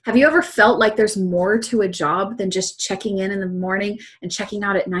Have you ever felt like there's more to a job than just checking in the morning and checking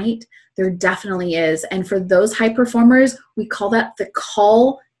out at night? There definitely is. And for those high performers, we call that the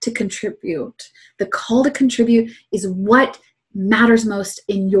call to contribute. The call to contribute is what matters most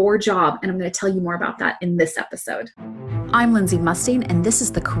in your job. And I'm going to tell you more about that in this episode. I'm Lindsay Mustang, and this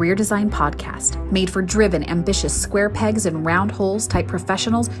is the Career Design Podcast, made for driven, ambitious, square pegs and round holes type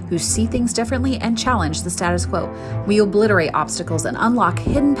professionals who see things differently and challenge the status quo. We obliterate obstacles and unlock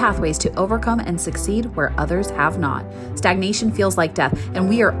hidden pathways to overcome and succeed where others have not. Stagnation feels like death, and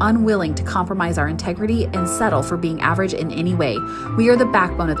we are unwilling to compromise our integrity and settle for being average in any way. We are the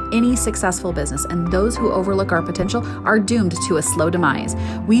backbone of any successful business, and those who overlook our potential are doomed to a slow demise.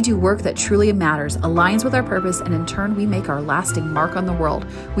 We do work that truly matters, aligns with our purpose, and in turn, we make our lasting mark on the world.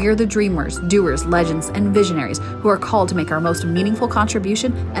 We are the dreamers, doers, legends, and visionaries who are called to make our most meaningful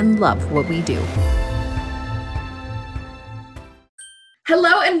contribution and love what we do.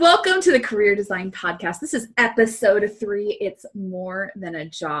 Hello and welcome to the Career Design Podcast. This is episode 3. It's more than a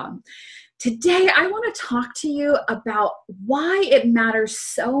job. Today, I want to talk to you about why it matters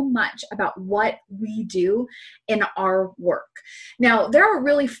so much about what we do in our work. Now, there are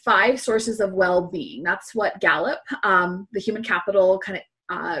really 5 sources of well-being. That's what Gallup, the Human Capital kind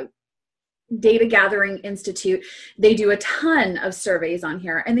of data gathering institute, they do a ton of surveys on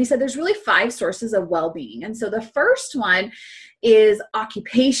here. And they said there's really 5 sources of well-being. And so the first one is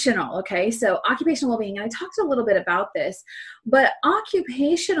occupational. Okay. So occupational well-being, and I talked a little bit about this, but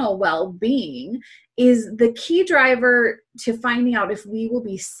occupational well-being is the key driver to finding out if we will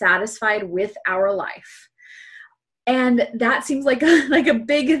be satisfied with our life. And that seems like a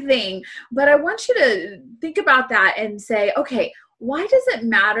big thing, but I want you to think about that and say, okay, why does it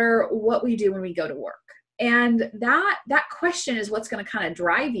matter what we do when we go to work? And that question is what's going to kind of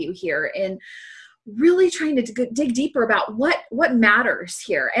drive you here in really trying to dig deeper about what matters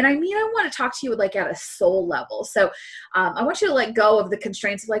here. And I mean, I want to talk to you like at a soul level. So I want you to let go of the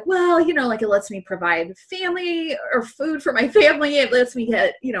constraints of like, well, like it lets me provide family or food for my family. It lets me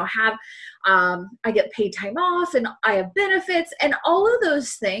get, I get paid time off and I have benefits and all of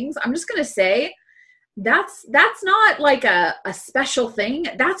those things. I'm just going to say, that's not like a special thing.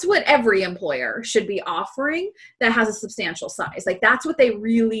 That's what every employer should be offering that has a substantial size. Like that's what they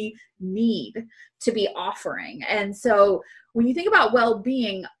really need to be offering. And so when you think about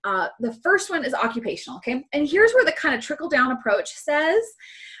well-being, the first one is occupational. Okay. And here's where the kind of trickle down approach says,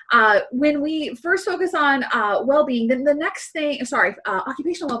 when we first focus on well-being, then the next thing,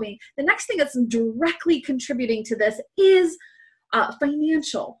 occupational well-being, the next thing that's directly contributing to this is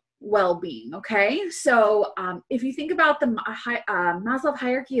financial well-being. Okay. So if you think about the Maslow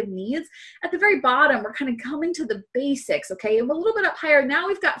hierarchy of needs, at the very bottom, we're kind of coming to the basics. Okay. And a little bit up higher. Now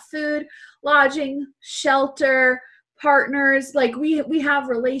we've got food, lodging, shelter, partners, like we have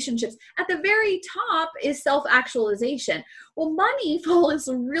relationships. At the very top is self-actualization. Well, money falls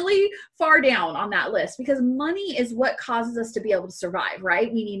really far down on that list because money is what causes us to be able to survive,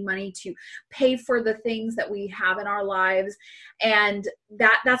 right? We need money to pay for the things that we have in our lives. And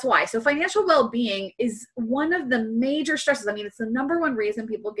that's why. So financial well-being is one of the major stresses. I mean, it's the number one reason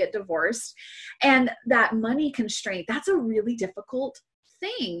people get divorced. And that money constraint, that's a really difficult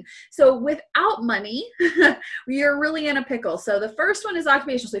thing. So without money, you're really in a pickle. So the first one is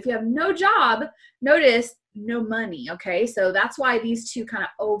occupational. So if you have no job, notice no money. Okay. So that's why these two kind of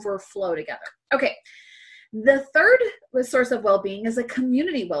overflow together. Okay. The third source of well-being is a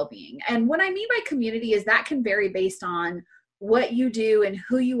community well-being. And what I mean by community is that can vary based on what you do and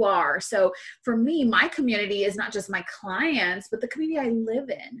who you are. So for me, my community is not just my clients, but the community I live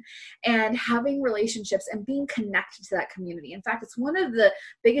in and having relationships and being connected to that community. In fact, it's one of the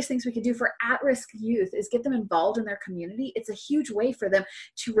biggest things we can do for at-risk youth is get them involved in their community. It's a huge way for them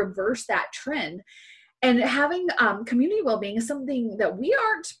to reverse that trend. And having community well-being is something that we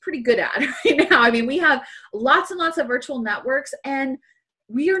aren't pretty good at right now. I mean, we have lots and lots of virtual networks and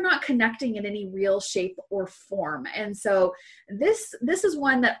we are not connecting in any real shape or form. And so this is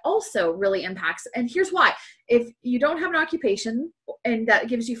one that also really impacts. And here's why. If you don't have an occupation and that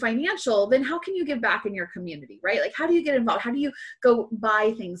gives you financial, then how can you give back in your community, right? Like how do you get involved? How do you go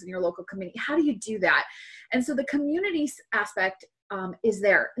buy things in your local community? How do you do that? And so the community aspect is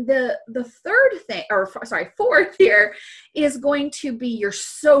there. The fourth here is going to be your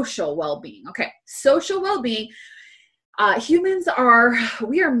social well-being. Okay. Social well-being.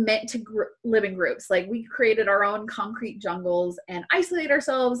 We are meant to live in groups. Like, we created our own concrete jungles and isolate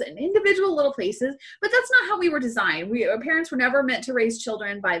ourselves in individual little places, but that's not how we were designed. Our parents were never meant to raise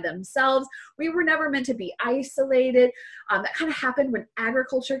children by themselves. We were never meant to be isolated. That kind of happened when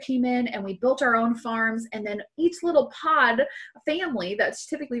agriculture came in and we built our own farms. And then each little pod family that's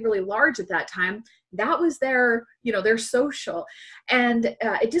typically really large at that time, that was their social, and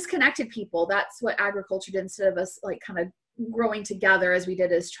it disconnected people. That's what agriculture did, instead of us like kind of growing together as we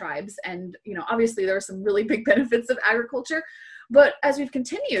did as tribes. And, obviously there are some really big benefits of agriculture, but as we've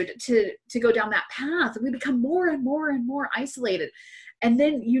continued to go down that path, we become more and more and more isolated. And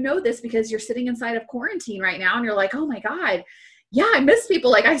then this because you're sitting inside of quarantine right now and you're like, oh my God, yeah, I miss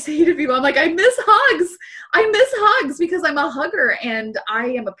people. Like, I say to people, I'm like, I miss hugs. I miss hugs because I'm a hugger and I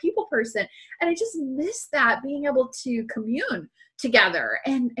am a people person. And I just miss that, being able to commune together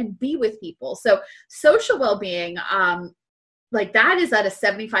and be with people. So social well-being, like, that is at a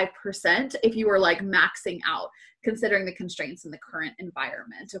 75% if you were like maxing out, considering the constraints in the current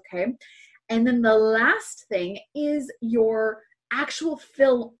environment. Okay. And then the last thing is your actual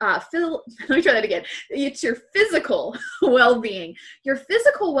let me try that again. It's your physical well-being. Your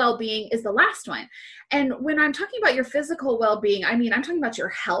physical well-being is the last one. And when I'm talking about your physical well-being, I'm talking about your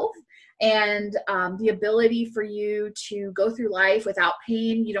health and the ability for you to go through life without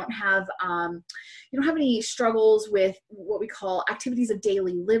pain. You don't have any struggles with what we call activities of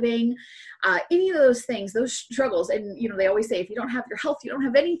daily living, any of those things, those struggles. And, they always say, if you don't have your health, you don't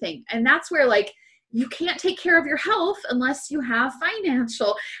have anything. And that's where, like, you can't take care of your health unless you have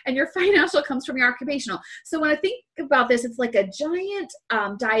financial, and your financial comes from your occupational. So when I think about this, it's like a giant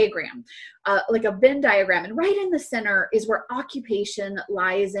diagram, like a Venn diagram. And right in the center is where occupation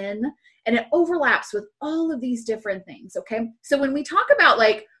lies in, and it overlaps with all of these different things. Okay. So when we talk about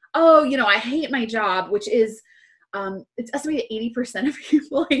like, oh, I hate my job, which is, it's estimated 80% of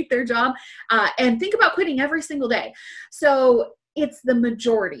people hate their job, and think about quitting every single day. So it's the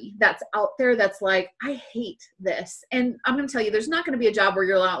majority that's out there that's like, I hate this. And I'm going to tell you, there's not going to be a job where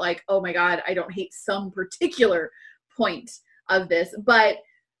you're not like, oh my God, I don't hate some particular point of this. But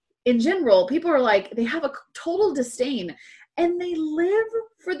in general, people are like, they have a total disdain, and they live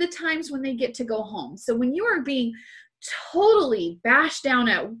for the times when they get to go home. So when you are being totally bashed down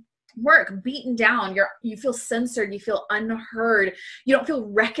at work, beaten down, you feel censored, you feel unheard, you don't feel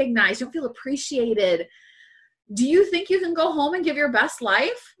recognized, you don't feel appreciated. Do you think you can go home and give your best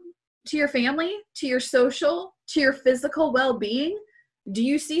life to your family, to your social, to your physical well-being? Do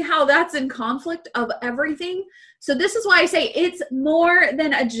you see how that's in conflict of everything? So this is why I say it's more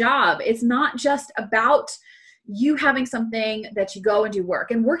than a job. It's not just about you having something that you go and do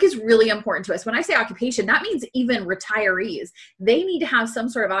work. And work is really important to us. When I say occupation, that means even retirees. They need to have some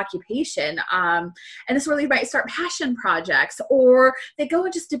sort of occupation. And this is where they might start passion projects, or they go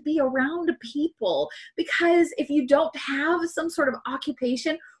just to be around people. Because if you don't have some sort of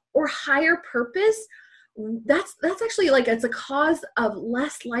occupation or higher purpose, that's actually like, it's a cause of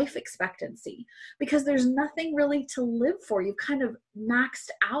less life expectancy, because there's nothing really to live for. You've kind of maxed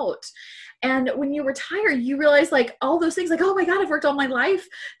out. And when you retire, you realize like all those things, like, oh my God, I've worked all my life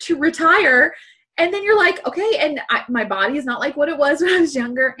to retire. And then you're like, okay, and my body is not like what it was when I was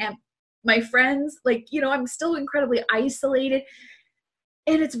younger. And my friends, like, I'm still incredibly isolated,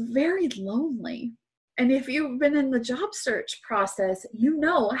 and it's very lonely. And if you've been in the job search process, you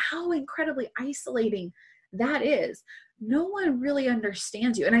know how incredibly isolating that is. No one really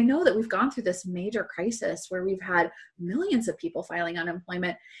understands you. And I know that we've gone through this major crisis where we've had millions of people filing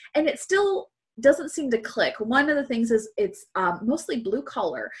unemployment, and it still doesn't seem to click. One of the things is it's mostly blue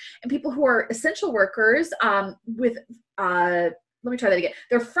collar and people who are essential workers let me try that again.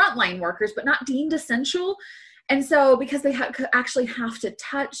 They're frontline workers, but not deemed essential. And so because they actually have to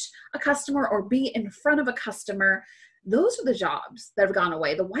touch a customer or be in front of a customer, those are the jobs that have gone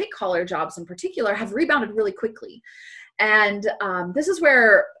away. The white collar jobs in particular have rebounded really quickly. And this is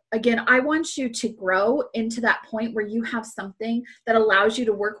where, again, I want you to grow into that point where you have something that allows you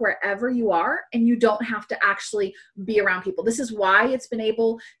to work wherever you are, and you don't have to actually be around people. This is why it's been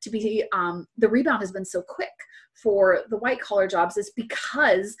able to be, the rebound has been so quick for the white collar jobs, is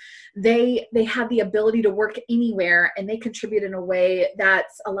because they have the ability to work anywhere, and they contribute in a way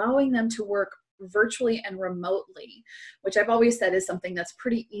that's allowing them to work virtually and remotely, which I've always said is something that's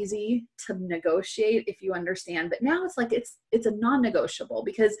pretty easy to negotiate if you understand. But now it's like it's a non-negotiable,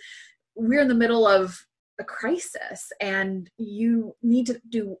 because we're in the middle of a crisis and you need to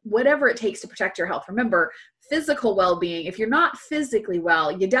do whatever it takes to protect your health. Remember, physical well-being, if you're not physically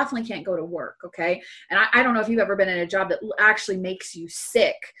well, you definitely can't go to work, okay? And I don't know if you've ever been in a job that actually makes you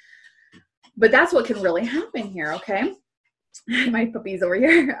sick, but that's what can really happen here, okay? My puppy's over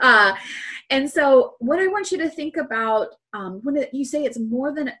here. And so what I want you to think about when you say it's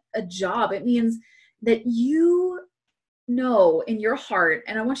more than a job, it means that you know in your heart,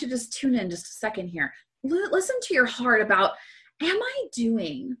 and I want you to just tune in just a second here. Listen to your heart about, am I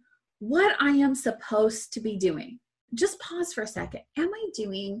doing what I am supposed to be doing? Just pause for a second. Am I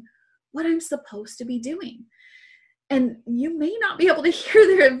doing what I'm supposed to be doing? And you may not be able to hear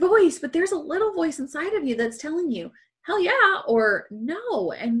their voice, but there's a little voice inside of you that's telling you, hell yeah, or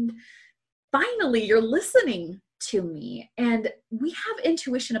no. And finally, you're listening to me. And we have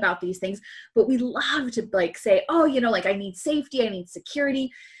intuition about these things, but we love to say, oh, I need safety, I need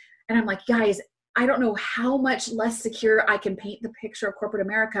security. And I'm like, guys, I don't know how much less secure I can paint the picture of corporate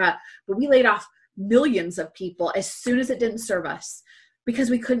America, but we laid off millions of people as soon as it didn't serve us,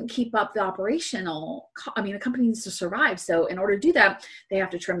 because we couldn't keep up the the company needs to survive. So in order to do that, they have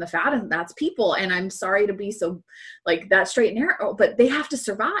to trim the fat, and that's people. And I'm sorry to be so that straight and narrow, but they have to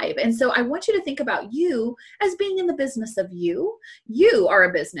survive. And so I want you to think about you as being in the business of you. You are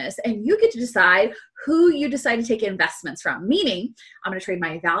a business, and you get to decide who you decide to take investments from, meaning I'm going to trade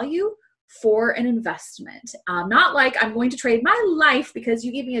my value for an investment. Not like I'm going to trade my life because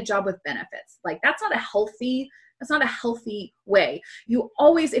you gave me a job with benefits. That's not a healthy way. You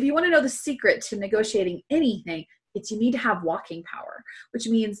always, if you want to know the secret to negotiating anything, it's you need to have walking power, which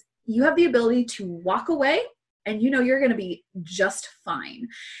means you have the ability to walk away and you're going to be just fine.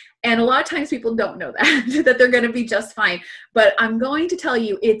 And a lot of times people don't know that they're going to be just fine. But I'm going to tell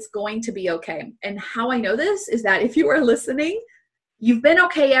you it's going to be okay. And how I know this is that if you are listening, you've been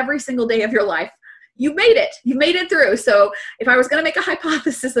okay every single day of your life. You've made it. You've made it through. So if I was going to make a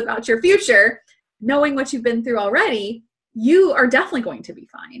hypothesis about your future, knowing what you've been through already, you are definitely going to be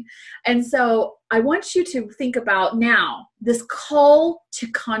fine. And so I want you to think about now this call to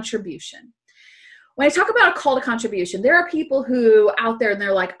contribution. When I talk about a call to contribution, there are people who out there and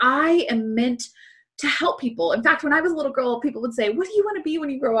they're like, I am meant to help people. In fact, when I was a little girl, people would say, what do you want to be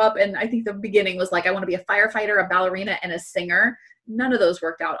when you grow up? And I think the beginning was I want to be a firefighter, a ballerina, and a singer. None of those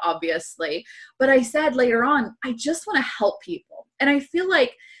worked out, obviously. But I said later on, I just want to help people. And I feel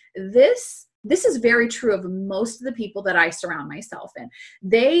like this is very true of most of the people that I surround myself in.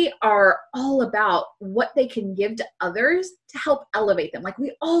 They are all about what they can give to others to help elevate them.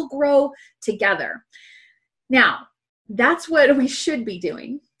 We all grow together. Now, that's what we should be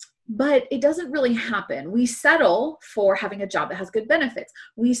doing. But it doesn't really happen. We settle for having a job that has good benefits.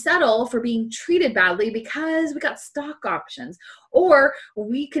 We settle for being treated badly because we got stock options. Or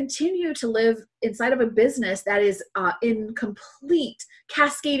we continue to live inside of a business that is in complete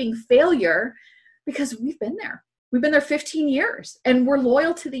cascading failure because we've been there. We've been there 15 years and we're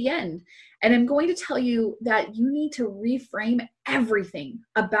loyal to the end. And I'm going to tell you that you need to reframe everything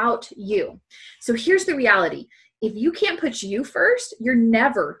about you. So here's the reality. If you can't put you first, you're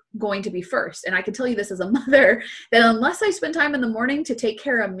never going to be first. And I can tell you this as a mother, that unless I spend time in the morning to take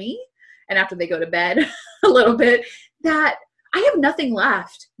care of me, and after they go to bed a little bit, that I have nothing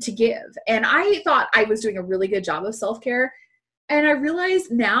left to give. And I thought I was doing a really good job of self-care. And I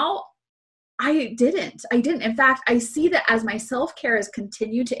realize now I didn't. In fact, I see that as my self-care has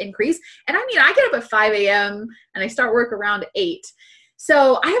continued to increase. And I get up at 5 a.m. and I start work around 8.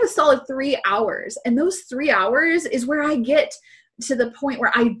 So I have a solid 3 hours, and those 3 hours is where I get to the point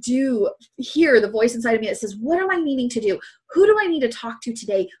where I do hear the voice inside of me that says, what am I needing to do? Who do I need to talk to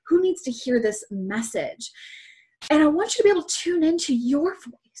today? Who needs to hear this message? And I want you to be able to tune into your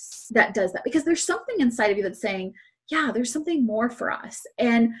voice that does that, because there's something inside of you that's saying, yeah, there's something more for us.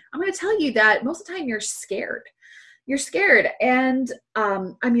 And I'm going to tell you that most of the time you're scared. You're scared. And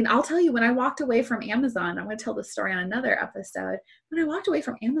I'll tell you, when I walked away from Amazon, I'm going to tell this story on another episode. When I walked away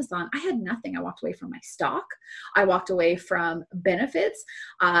from Amazon, I had nothing. I walked away from my stock. I walked away from benefits.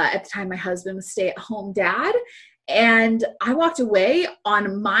 At the time, my husband was a stay-at-home dad. And I walked away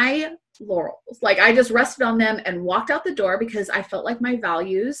on my laurels. I just rested on them and walked out the door because I felt like my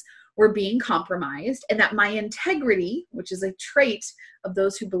values were being compromised, and that my integrity, which is a trait of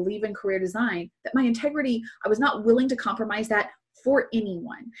those who believe in career design, that my integrity, I was not willing to compromise that for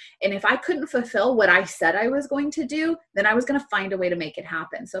anyone. And if I couldn't fulfill what I said I was going to do, then I was going to find a way to make it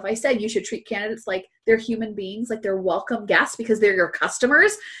happen. So if I said you should treat candidates like they're human beings, like they're welcome guests because they're your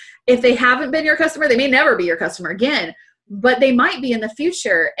customers, if they haven't been your customer, they may never be your customer again, but they might be in the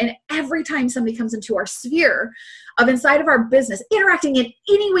future. And every time somebody comes into our sphere of inside of our business, interacting in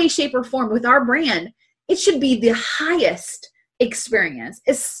any way, shape, or form with our brand, it should be the highest experience,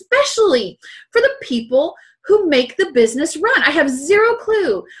 especially for the people who make the business run. I have zero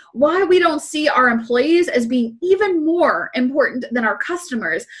clue why we don't see our employees as being even more important than our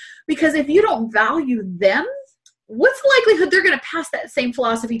customers. Because if you don't value them, what's the likelihood they're going to pass that same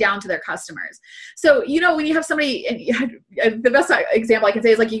philosophy down to their customers? So, when you have somebody, and the best example I can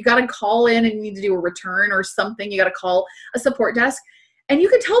say is like, you got to call in and you need to do a return or something. You got to call a support desk, and you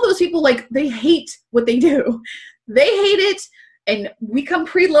can tell those people like they hate what they do. They hate it. And we come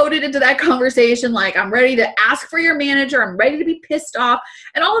preloaded into that conversation. Like, I'm ready to ask for your manager. I'm ready to be pissed off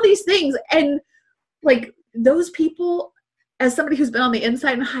and all of these things. And like those people, as somebody who's been on the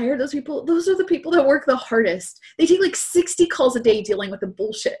inside and hired those people, those are the people that work the hardest. They take like 60 calls a day dealing with the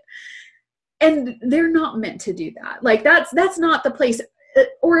bullshit. And they're not meant to do that. Like that's not the place,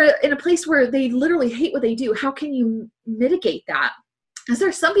 or in a place where they literally hate what they do. How can you mitigate that? Because there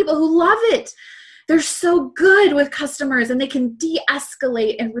are some people who love it. They're so good with customers and they can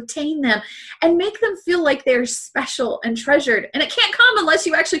de-escalate and retain them and make them feel like they're special and treasured. And it can't come unless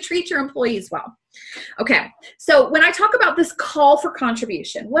you actually treat your employees well. Okay, so when I talk about this call for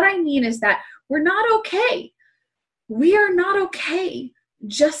contribution, what I mean is that we're not okay. We are not okay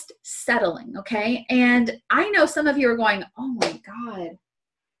just settling, okay? And I know some of you are going, oh my God,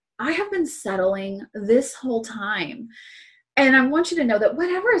 I have been settling this whole time. And I want you to know that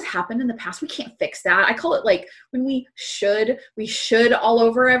whatever has happened in the past, we can't fix that. I call it like when we should all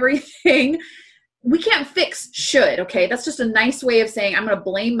over everything. We can't fix should, okay? That's just a nice way of saying I'm going to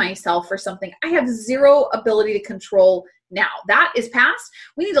blame myself for something I have zero ability to control now. That is past.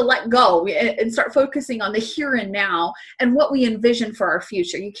 We need to let go and start focusing on the here and now and what we envision for our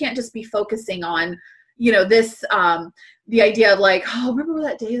future. You can't just be focusing on, this, the idea of like, oh, remember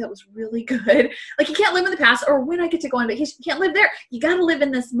that day that was really good? Like you can't live in the past, or when I get to go on vacation, you can't live there. You got to live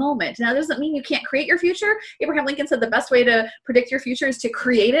in this moment. Now, that doesn't mean you can't create your future. Abraham Lincoln said the best way to predict your future is to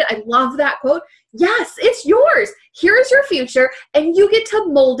create it. I love that quote. Yes, it's yours. Here is your future, and you get to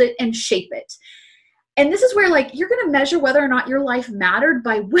mold it and shape it. And this is where like you're going to measure whether or not your life mattered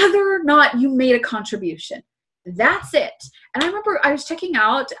by whether or not you made a contribution. That's it. And I remember I was checking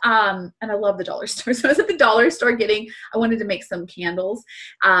out, and I love the dollar store. So I was at the dollar store I wanted to make some candles,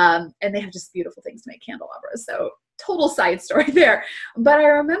 and they have just beautiful things to make candelabras. So total side story there. But I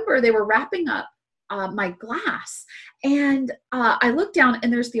remember they were wrapping up my glass, and I looked down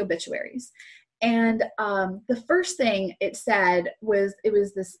and there's the obituaries. And the first thing it said was, it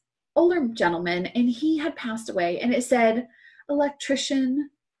was this older gentleman and he had passed away, and it said electrician,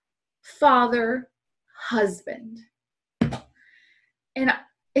 father, husband. And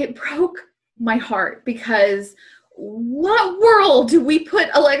it broke my heart, because what world do we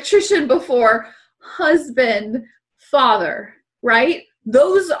put electrician before husband, father, right?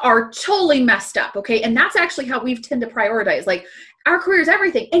 Those are totally messed up, okay? And that's actually how we tend to prioritize. Like our career is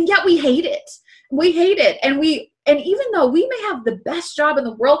everything, and yet we hate it. We hate it. And even though we may have the best job in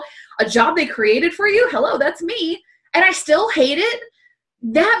the world, a job they created for you, hello, that's me, and I still hate it,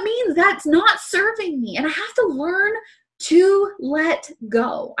 that means that's not serving me. And I have to learn to let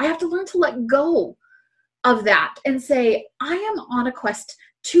go. I have to learn to let go of that and say, I am on a quest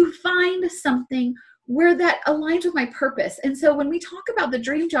to find something where that aligns with my purpose. And so when we talk about the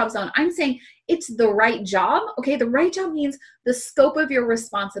dream job zone, I'm saying it's the right job. Okay. The right job means the scope of your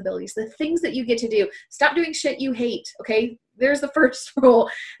responsibilities, the things that you get to do. Stop doing shit you hate. Okay. There's the first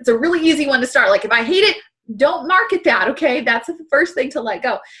rule. It's a really easy one to start. Like if I hate it, don't market that, okay? That's the first thing to let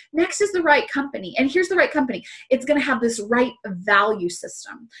go. Next is the right company. And here's the right company. It's going to have this right value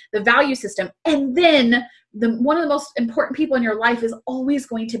system, the value system. And then one of the most important people in your life is always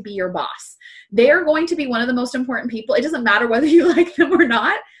going to be your boss. They are going to be one of the most important people. It doesn't matter whether you like them or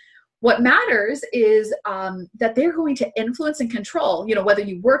not. What matters is that they're going to influence and control, whether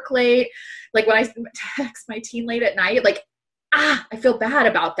you work late, like when I text my team late at night, like, I feel bad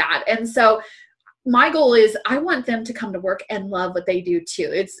about that. And so my goal is I want them to come to work and love what they do too.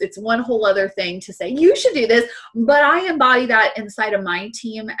 It's one whole other thing to say, you should do this, but I embody that inside of my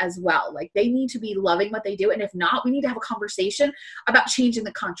team as well. Like they need to be loving what they do. And if not, we need to have a conversation about changing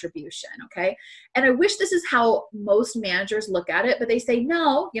the contribution. Okay. And I wish this is how most managers look at it, but they say,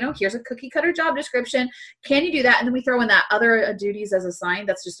 no, here's a cookie cutter job description. Can you do that? And then we throw in that other duties as assigned.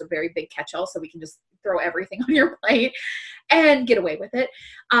 That's just a very big catch-all. So we can just throw everything on your plate and get away with it.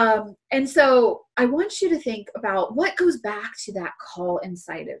 And so I want you to think about what goes back to that call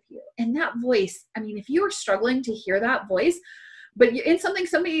inside of you. And that voice, if you are struggling to hear that voice, but in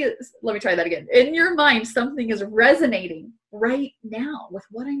let me try that again. In your mind, something is resonating right now with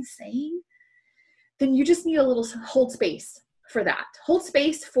what I'm saying, then you just need a little hold space for that. Hold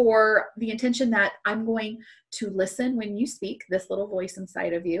space for the intention that I'm going to listen when you speak, this little voice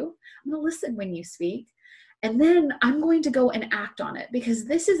inside of you. I'm going to listen when you speak. And then I'm going to go and act on it, because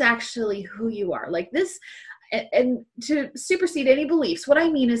this is actually who you are. Like this, And to supersede any beliefs, what I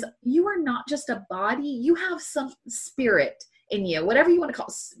mean is you are not just a body, you have some spirit in you, whatever you want to call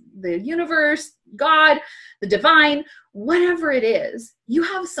it, the universe, God, the divine, whatever it is, you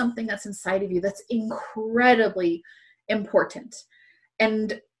have something that's inside of you that's incredibly important.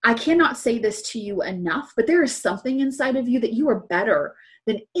 And I cannot say this to you enough, but there is something inside of you that you are better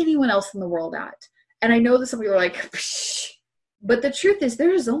than anyone else in the world at. And I know that some of you are like, psh, but the truth is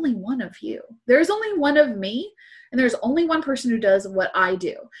there is only one of you. There's only one of me, and there's only one person who does what I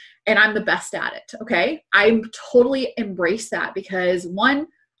do. And I'm the best at it, okay? I totally embrace that because one,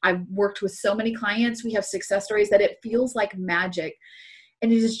 I've worked with so many clients. We have success stories that it feels like magic.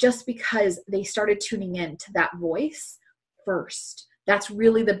 And it is just because they started tuning in to that voice first. That's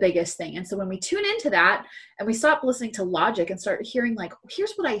really the biggest thing. And so when we tune into that and we stop listening to logic and start hearing like,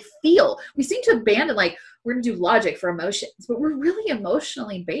 here's what I feel, we seem to abandon like, we're going to do logic for emotions, but we're really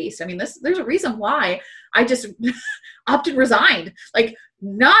emotionally based. I mean, there's a reason why I just upped and resigned. Like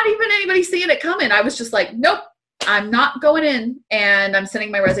not even anybody seeing it coming. I was just like, nope, I'm not going in, and I'm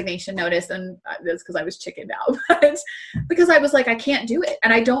sending my resignation notice. And that's because I was chickened out, but because I was like, I can't do it.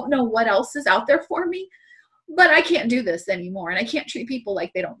 And I don't know what else is out there for me. But I can't do this anymore. And I can't treat people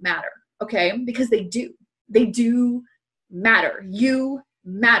like they don't matter. Okay. Because they do. They do matter. You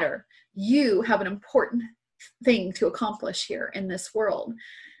matter. You have an important thing to accomplish here in this world.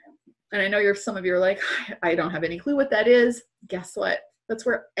 And I know some of you are like, I don't have any clue what that is. Guess what? That's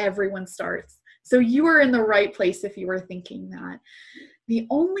where everyone starts. So you are in the right place if you were thinking that. The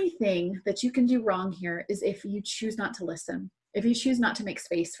only thing that you can do wrong here is if you choose not to listen, if you choose not to make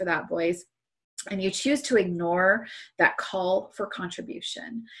space for that voice, and you choose to ignore that call for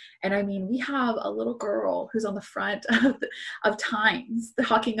contribution. And I mean, we have a little girl who's on the front of Times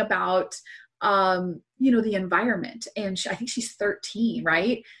talking about, the environment. And I think she's 13,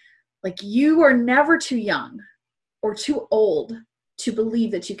 right? Like you are never too young or too old to believe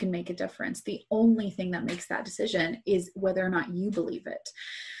that you can make a difference. The only thing that makes that decision is whether or not you believe it.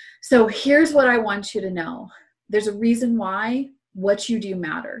 So here's what I want you to know. There's a reason why what you do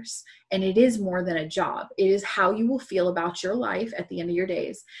matters. And it is more than a job. It is how you will feel about your life at the end of your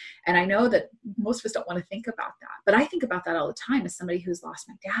days. And I know that most of us don't want to think about that, but I think about that all the time as somebody who's lost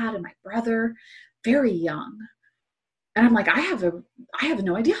my dad and my brother very young. And I'm like, I have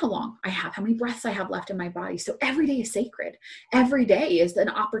no idea how long I have, how many breaths I have left in my body. So every day is sacred. Every day is an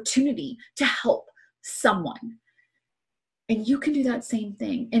opportunity to help someone. And you can do that same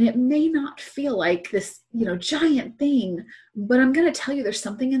thing. And it may not feel like this, giant thing, but I'm going to tell you there's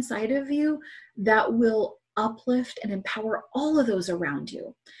something inside of you that will uplift and empower all of those around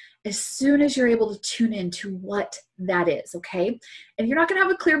you as soon as you're able to tune into what that is, okay? And you're not going to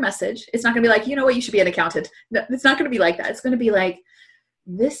have a clear message. It's not going to be like, you know what, you should be an accountant. No, it's not going to be like that. It's going to be like,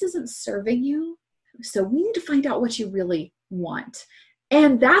 this isn't serving you, so we need to find out what you really want.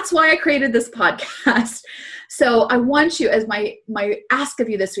 And that's why I created this podcast. So I want you, as my ask of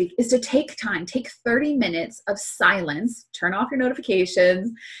you this week, is to take 30 minutes of silence, turn off your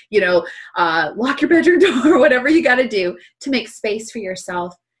notifications, lock your bedroom door, whatever you got to do to make space for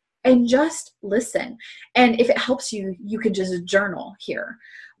yourself and just listen. And if it helps you, you can just journal here.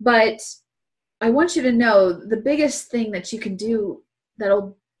 But I want you to know the biggest thing that you can do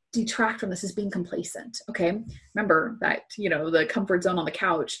that'll detract from this is being complacent. Okay. Remember that, the comfort zone on the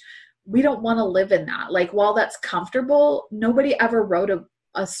couch, we don't want to live in that. Like, while that's comfortable, nobody ever wrote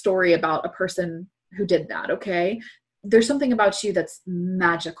a story about a person who did that. Okay. There's something about you that's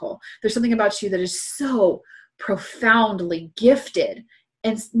magical. There's something about you that is so profoundly gifted.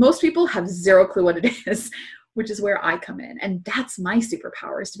 And most people have zero clue what it is, which is where I come in. And that's my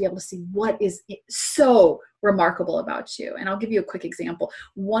superpower, is to be able to see what is so remarkable about you. And I'll give you a quick example.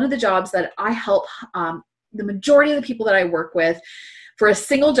 One of the jobs that I help the majority of the people that I work with for a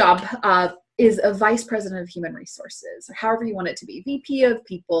single job is a vice president of human resources, or however you want it to be, VP of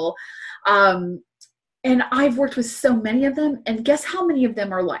people. And I've worked with so many of them. And guess how many of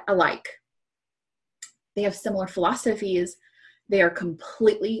them are alike? They have similar philosophies. They are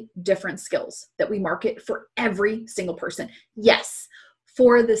completely different skills that we market for every single person. Yes,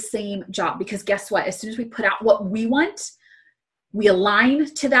 for the same job. Because guess what? As soon as we put out what we want, we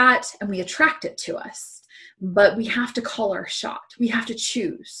align to that and we attract it to us. But we have to call our shot. We have to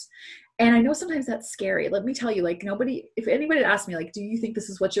choose. And I know sometimes that's scary. Let me tell you, if anybody had asked me, do you think this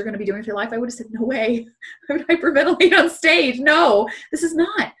is what you're going to be doing with your life? I would have said, no way. I would hyperventilate on stage. No, this is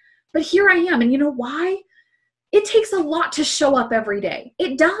not. But here I am. And you know why? It takes a lot to show up every day.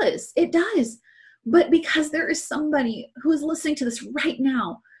 It does. It does. But because there is somebody who is listening to this right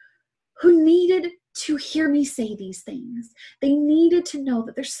now who needed to hear me say these things. They needed to know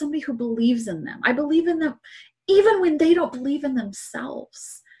that there's somebody who believes in them. I believe in them even when they don't believe in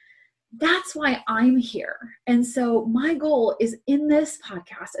themselves. That's why I'm here. And so my goal is in this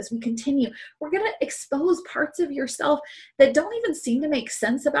podcast, as we continue, we're going to expose parts of yourself that don't even seem to make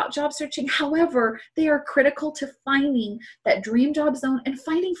sense about job searching. However, they are critical to finding that dream job zone and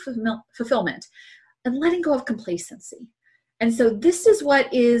finding fulfillment and letting go of complacency. And so this is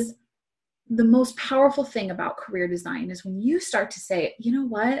what is the most powerful thing about career design, is when you start to say, you know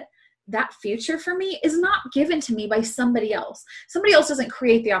what? That future for me is not given to me by somebody else. Somebody else doesn't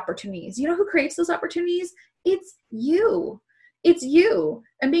create the opportunities. You know who creates those opportunities? It's you. It's you.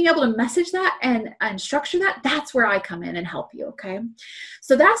 And being able to message that and structure that, that's where I come in and help you, okay?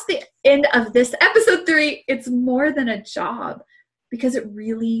 So that's the end of this episode 3. It's more than a job, because it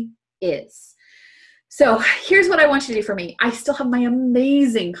really is. So here's what I want you to do for me. I still have my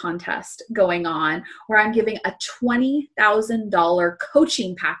amazing contest going on where I'm giving a $20,000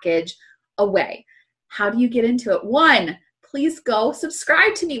 coaching package away. How do you get into it? 1, please go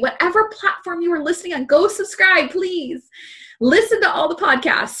subscribe to me. Whatever platform you are listening on, go subscribe, please. Listen to all the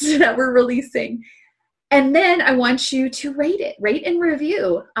podcasts that we're releasing. And then I want you to rate and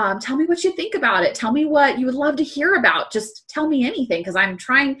review. Tell me what you think about it. Tell me what you would love to hear about. Just tell me anything, because I'm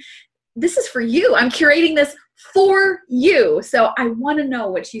trying. This is for you. I'm curating this for you. So I want to know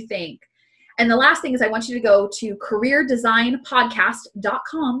what you think. And the last thing is I want you to go to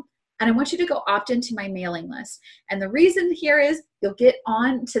careerdesignpodcast.com, and I want you to go opt into my mailing list. And the reason here is you'll get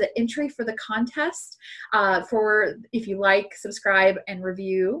on to the entry for the contest for if you like, subscribe, and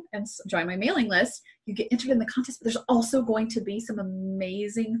review and join my mailing list. You get entered in the contest, but there's also going to be some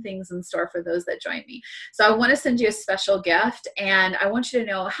amazing things in store for those that join me. So I want to send you a special gift, and I want you to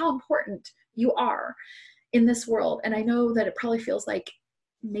know how important you are in this world. And I know that it probably feels like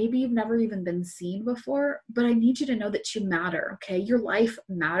maybe you've never even been seen before, but I need you to know that you matter, okay? Your life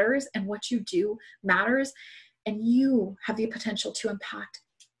matters, and what you do matters, and you have the potential to impact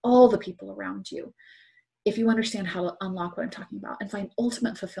all the people around you if you understand how to unlock what I'm talking about and find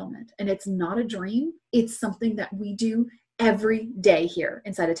ultimate fulfillment. And it's not a dream. It's something that we do every day here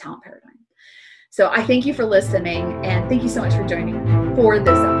inside a Talent Paradigm. So I thank you for listening, and thank you so much for joining for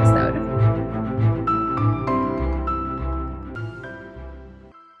this episode.